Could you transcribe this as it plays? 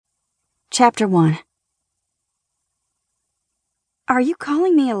Chapter 1. Are you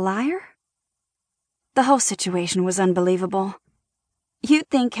calling me a liar? The whole situation was unbelievable. You'd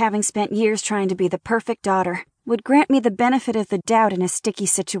think having spent years trying to be the perfect daughter would grant me the benefit of the doubt in a sticky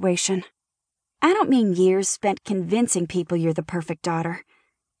situation. I don't mean years spent convincing people you're the perfect daughter.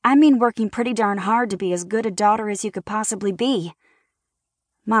 I mean working pretty darn hard to be as good a daughter as you could possibly be.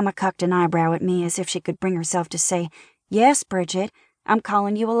 Mama cocked an eyebrow at me as if she could bring herself to say, "Yes, Bridget, I'm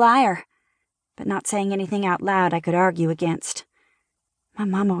calling you a liar," but not saying anything out loud I could argue against. My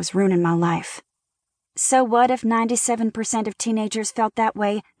mama was ruining my life. So what if 97% of teenagers felt that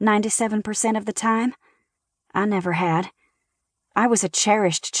way 97% of the time? I never had. I was a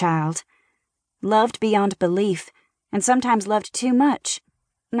cherished child. Loved beyond belief, and sometimes loved too much.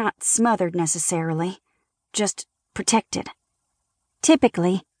 Not smothered necessarily, just protected.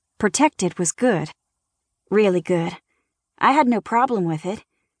 Typically, protected was good. Really good. I had no problem with it.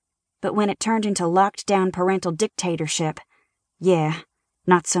 But when it turned into locked-down parental dictatorship, yeah,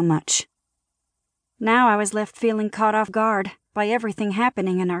 not so much. Now I was left feeling caught off guard by everything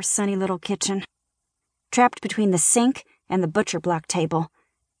happening in our sunny little kitchen. Trapped between the sink and the butcher block table,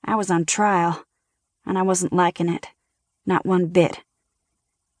 I was on trial, and I wasn't liking it. Not one bit.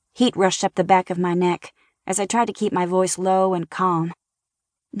 Heat rushed up the back of my neck as I tried to keep my voice low and calm.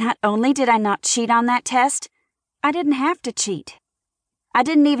 Not only did I not cheat on that test, I didn't have to cheat. I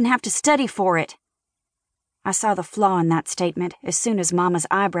didn't even have to study for it. I saw the flaw in that statement as soon as Mama's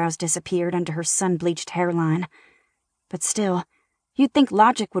eyebrows disappeared under her sun-bleached hairline. But still, you'd think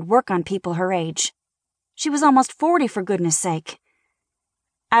logic would work on people her age. She was almost 40, for goodness sake.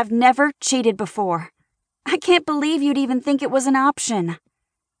 I've never cheated before. I can't believe you'd even think it was an option.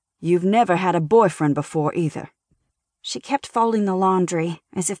 You've never had a boyfriend before either. She kept folding the laundry,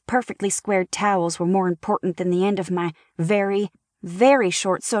 as if perfectly squared towels were more important than the end of my very, very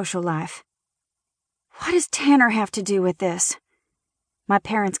short social life. What does Tanner have to do with this? My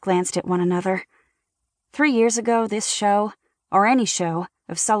parents glanced at one another. 3 years ago, this show, or any show,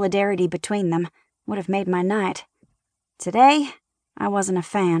 of solidarity between them would have made my night. Today, I wasn't a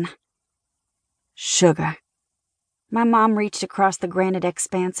fan. Sugar. My mom reached across the granite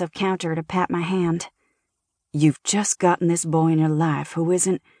expanse of counter to pat my hand. You've just gotten this boy in your life who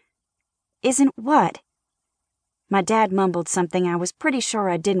isn't... Isn't what? My dad mumbled something I was pretty sure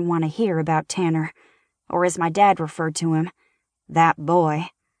I didn't want to hear about Tanner, or as my dad referred to him, that boy.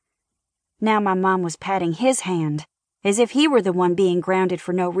 Now my mom was patting his hand, as if he were the one being grounded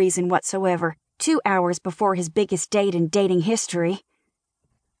for no reason whatsoever, 2 hours before his biggest date in dating history.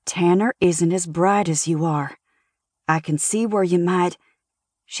 Tanner isn't as bright as you are. I can see where you might...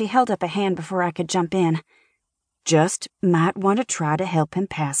 She held up a hand before I could jump in. Just might want to try to help him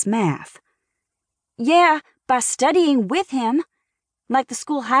pass math. Yeah, by studying with him, like the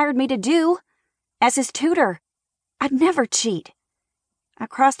school hired me to do, as his tutor. I'd never cheat. I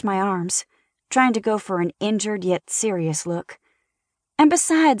crossed my arms, trying to go for an injured yet serious look. And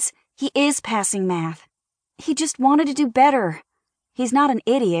besides, he is passing math. He just wanted to do better. He's not an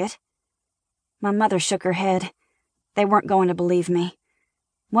idiot. My mother shook her head. They weren't going to believe me.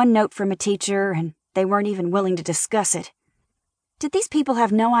 One note from a teacher, and they weren't even willing to discuss it. Did these people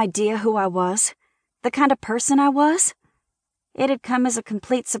have no idea who I was? The kind of person I was? It had come as a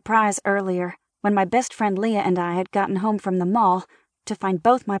complete surprise earlier, when my best friend Leah and I had gotten home from the mall to find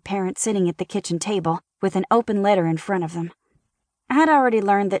both my parents sitting at the kitchen table with an open letter in front of them. I had already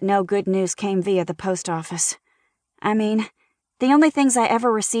learned that no good news came via the post office. I mean, the only things I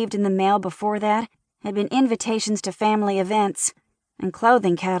ever received in the mail before that had been invitations to family events and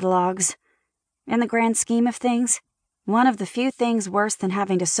clothing catalogs. In the grand scheme of things, one of the few things worse than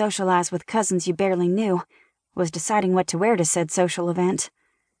having to socialize with cousins you barely knew was deciding what to wear to said social event.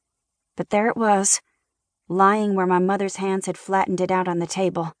 But there it was, lying where my mother's hands had flattened it out on the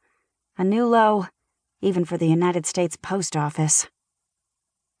table. A new low, even for the United States Post Office.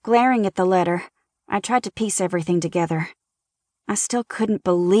 Glaring at the letter, I tried to piece everything together. I still couldn't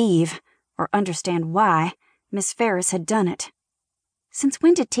believe, or understand why, Miss Ferris had done it. Since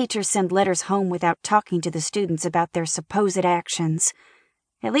when did teachers send letters home without talking to the students about their supposed actions?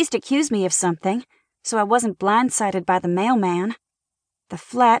 At least accuse me of something, so I wasn't blindsided by the mailman. The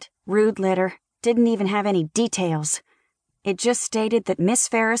flat, rude letter didn't even have any details. It just stated that Miss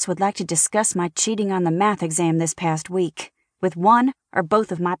Ferris would like to discuss my cheating on the math exam this past week, with one or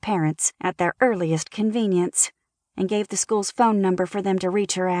both of my parents at their earliest convenience, and gave the school's phone number for them to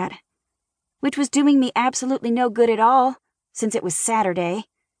reach her at. Which was doing me absolutely no good at all, since it was Saturday,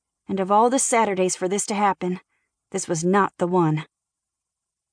 and of all the Saturdays for this to happen, this was not the one.